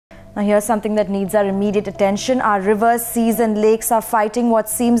Now here's something that needs our immediate attention. Our rivers, seas and lakes are fighting what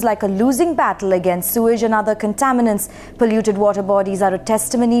seems like a losing battle against sewage and other contaminants. Polluted water bodies are a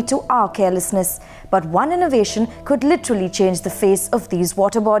testimony to our carelessness. But one innovation could literally change the face of these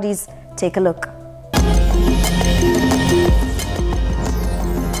water bodies. Take a look.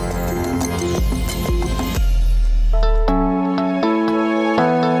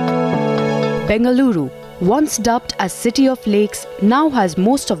 Bengaluru, once dubbed as City of Lakes, now has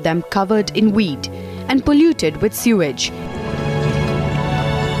most of them covered in weed and polluted with sewage,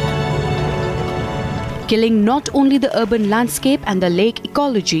 killing not only the urban landscape and the lake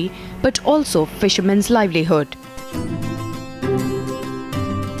ecology, but also fishermen's livelihood.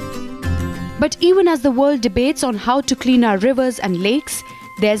 But even as the world debates on how to clean our rivers and lakes,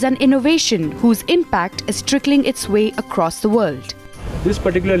 there's an innovation whose impact is trickling its way across the world. This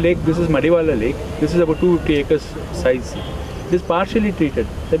particular lake, this is Nualgi Lake. This is about 250 acres size. It is partially treated.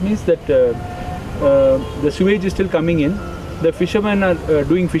 That means that the sewage is still coming in. The fishermen are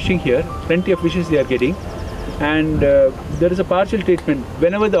doing fishing here. Plenty of fishes they are getting. And there is a partial treatment.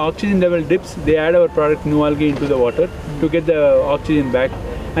 Whenever the oxygen level dips, they add our product Nualgi into the water to get the oxygen back.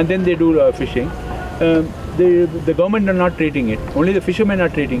 And then they do fishing. The government are not treating it. Only the fishermen are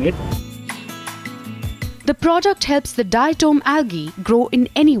treating it. The product helps the diatom algae grow in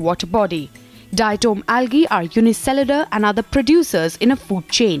any water body. Diatom algae are unicellular and are the producers in a food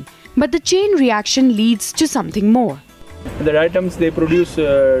chain. But the chain reaction leads to something more. The diatoms, they produce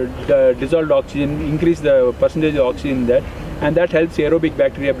dissolved oxygen, increase the percentage of oxygen in that, and that helps aerobic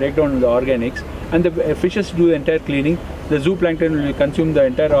bacteria break down the organics. And the fishes do the entire cleaning. The zooplankton will consume the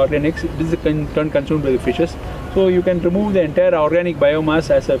entire organics. This is in turn consumed by the fishes. So you can remove the entire organic biomass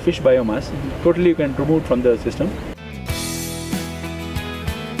as a fish biomass. Totally you can remove from the system.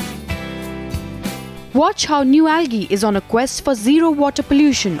 Watch how Nualgi is on a quest for zero water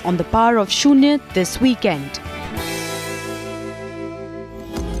pollution on the power of Shunya this weekend.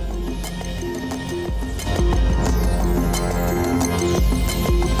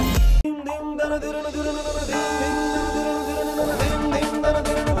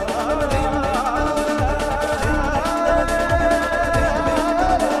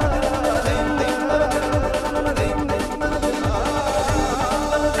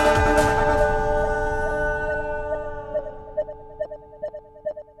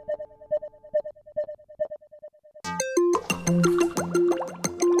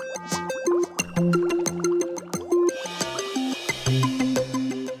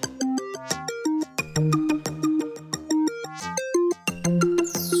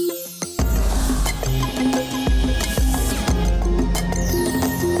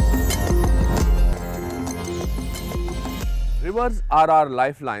 Rivers are our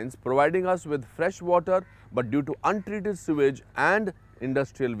lifelines, providing us with fresh water, but due to untreated sewage and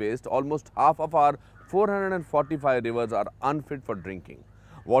industrial waste, almost half of our 445 rivers are unfit for drinking.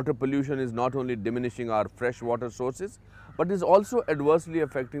 Water pollution is not only diminishing our fresh water sources, but is also adversely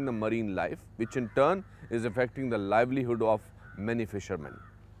affecting the marine life, which in turn is affecting the livelihood of many fishermen.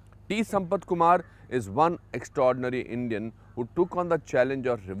 T.Sampath Kumar is one extraordinary Indian who took on the challenge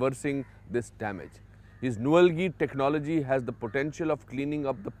of reversing this damage. His Nualgi technology has the potential of cleaning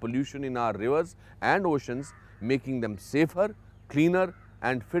up the pollution in our rivers and oceans, making them safer, cleaner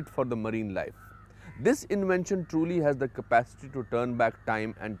and fit for the marine life. This invention truly has the capacity to turn back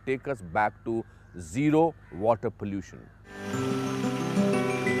time and take us back to zero water pollution.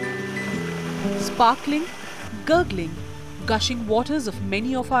 Sparkling, gurgling, gushing waters of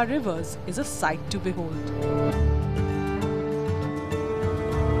many of our rivers is a sight to behold.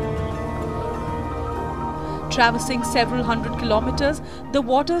 Traversing several hundred kilometers, the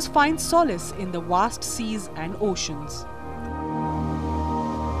waters find solace in the vast seas and oceans.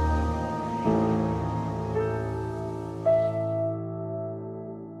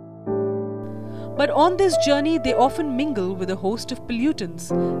 But on this journey, they often mingle with a host of pollutants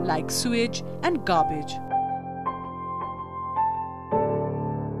like sewage and garbage.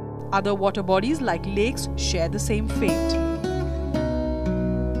 Other water bodies like lakes share the same fate.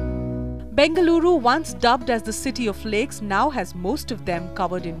 Bengaluru, once dubbed as the City of Lakes, now has most of them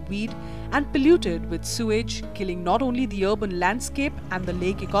covered in weed and polluted with sewage, killing not only the urban landscape and the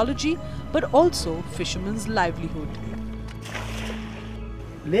lake ecology, but also fishermen's livelihood.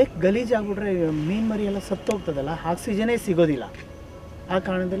 Lake ಗಲೀಜ್ ಆಗಿಬಿಟ್ರೆ ಮೀನು ಮರಿ ಎಲ್ಲ ಸತ್ತು ಹೋಗ್ತದಲ್ಲ, ಆಕ್ಸಿಜನೇ ಸಿಗೋದಿಲ್ಲ. ಆ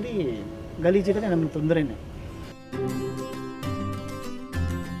ಕಾರಣದಲ್ಲಿ ಗಲೀಜಿದ್ರೆ ನಮಗೆ ತೊಂದರೆನೇ.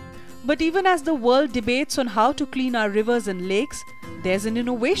 But even as the world debates on how to clean our rivers and lakes, there's an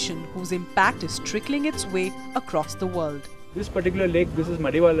innovation whose impact is trickling its way across the world. This particular lake, this is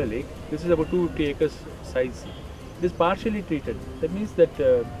Nualgi Lake. This is about 250 acres size. It is partially treated. That means that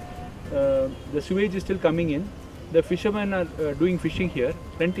the sewage is still coming in. The fishermen are doing fishing here.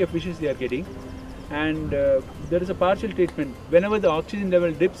 Plenty of fishes they are getting. And there is a partial treatment. Whenever the oxygen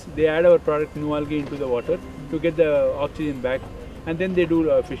level dips, they add our product Nualgi into the water to get the oxygen back, and then they do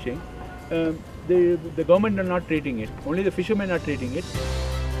fishing. The government are not treating it. Only the fishermen are treating it.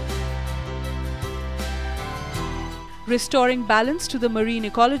 Restoring balance to the marine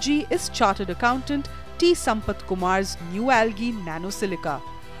ecology is Chartered Accountant T.Sampath Kumar's Nualgi Nanosilica,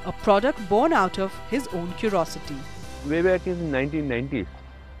 a product born out of his own curiosity. Way back in 1990s,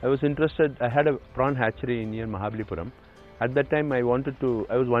 I was interested. I had a prawn hatchery near Mahabalipuram. At that time, I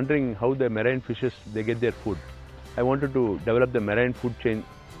was wondering how the marine fishes they get their food. I wanted to develop the marine food chain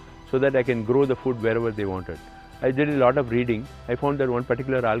so that I can grow the food wherever they wanted. I did a lot of reading. I found that one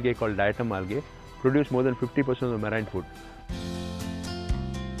particular algae called diatom algae produced more than 50% of the marine food.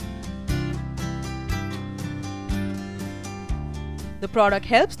 The product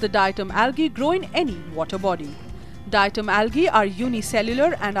helps the diatom algae grow in any water body. Diatom algae are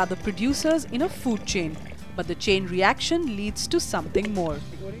unicellular and are the producers in a food chain, but the chain reaction leads to something more.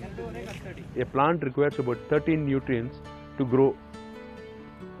 A plant requires about 13 nutrients to grow.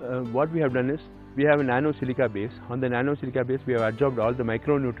 What we have done is, we have a nanosilica base. On the nanosilica base, we have absorbed all the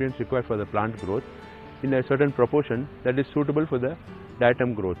micronutrients required for the plant growth in a certain proportion that is suitable for the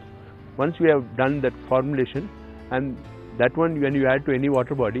diatom growth. Once we have done that formulation, and that one when you add to any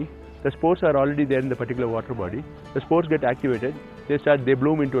water body, the spores are already there in the particular water body. The spores get activated, they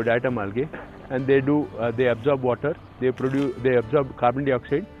bloom into a diatom algae, and they absorb water, they absorb carbon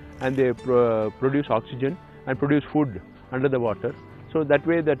dioxide, and they produce oxygen and produce food under the water. So that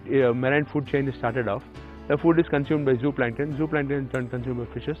way that marine food chain is started off. The food is consumed by zooplankton. Zooplankton in turn consumed by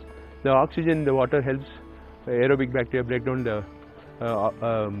fishes. The oxygen in the water helps aerobic bacteria break down the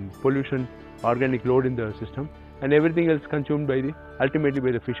pollution, organic load in the system, and everything else consumed ultimately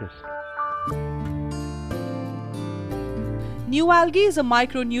by the fishes. Nualgi is a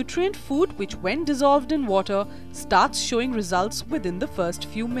micronutrient food which, when dissolved in water, starts showing results within the first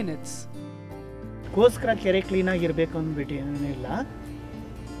few minutes. ಕೋಸ್ಕರ ಕೆರೆ ಕ್ಲೀನಾಗಿ ಇರಬೇಕು ಅಂದ್ಬಿಟ್ಟು ಏನಿಲ್ಲ,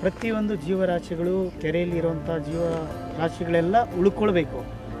 ಪ್ರತಿಯೊಂದು ಜೀವರಾಶಿಗಳು ಕೆರೆಯಲ್ಲಿರುವಂಥ ಜೀವರಾಶಿಗಳೆಲ್ಲ ಉಳ್ಕೊಳ್ಬೇಕು.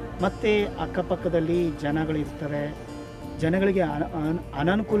 ಮತ್ತು ಅಕ್ಕಪಕ್ಕದಲ್ಲಿ ಜನಗಳಿರ್ತಾರೆ, ಜನಗಳಿಗೆ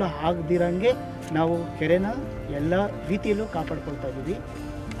ಅನನುಕೂಲ ಆಗದಿರಂಗೆ ನಾವು ಕೆರೆನ ಎಲ್ಲ ರೀತಿಯಲ್ಲೂ ಕಾಪಾಡ್ಕೊಳ್ತಾ ಇದ್ದೀವಿ.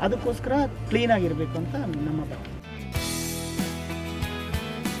 ಅದಕ್ಕೋಸ್ಕರ ಕ್ಲೀನಾಗಿರಬೇಕು ಅಂತ ನಮ್ಮ ಭಾವನೆ.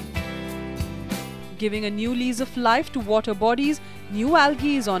 Giving a new lease of life to water bodies,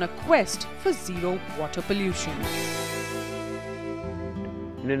 Nualgi is on a quest for zero water pollution.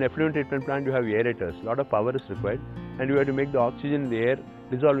 In an effluent treatment plant, you have aerators. A lot of power is required, and you have to make the oxygen in the air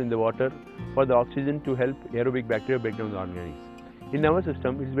dissolve in the water for the oxygen to help aerobic bacteria break down the organics. In our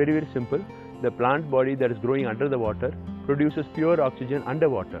system, it is very, very simple. The plant body that is growing under the water produces pure oxygen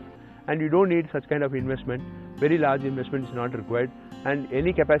underwater, and you don't need such kind of investment. Very large investment is not required, and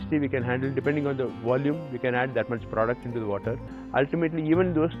any capacity we can handle. Depending on the volume, we can add that much product into the water. Ultimately, even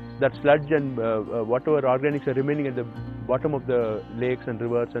that sludge and whatever organics are remaining at the bottom of the lakes and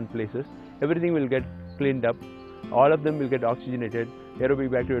rivers and places, everything will get cleaned up. All of them will get oxygenated. Aerobic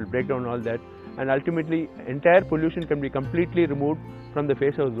bacteria will break down all that, and ultimately entire pollution can be completely removed from the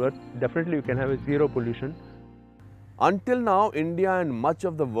face of the earth. Definitely we can have a zero pollution. Until now, India and much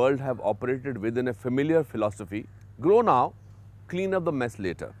of the world have operated within a familiar philosophy: grow now, clean up the mess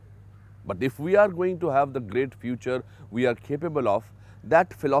later. But if we are going to have the great future we are capable of,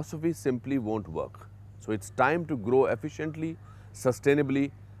 that philosophy simply won't work. So it's time to grow efficiently, sustainably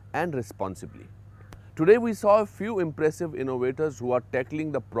and responsibly. Today we saw a few impressive innovators who are tackling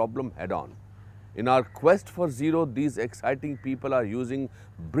the problem head on. In our quest for zero, these exciting people are using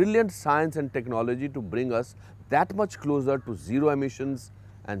brilliant science and technology to bring us that much closer to zero emissions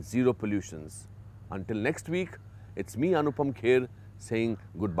and zero pollutions. Until next week, it's me, Anupam Kher, saying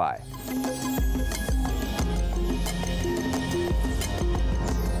goodbye.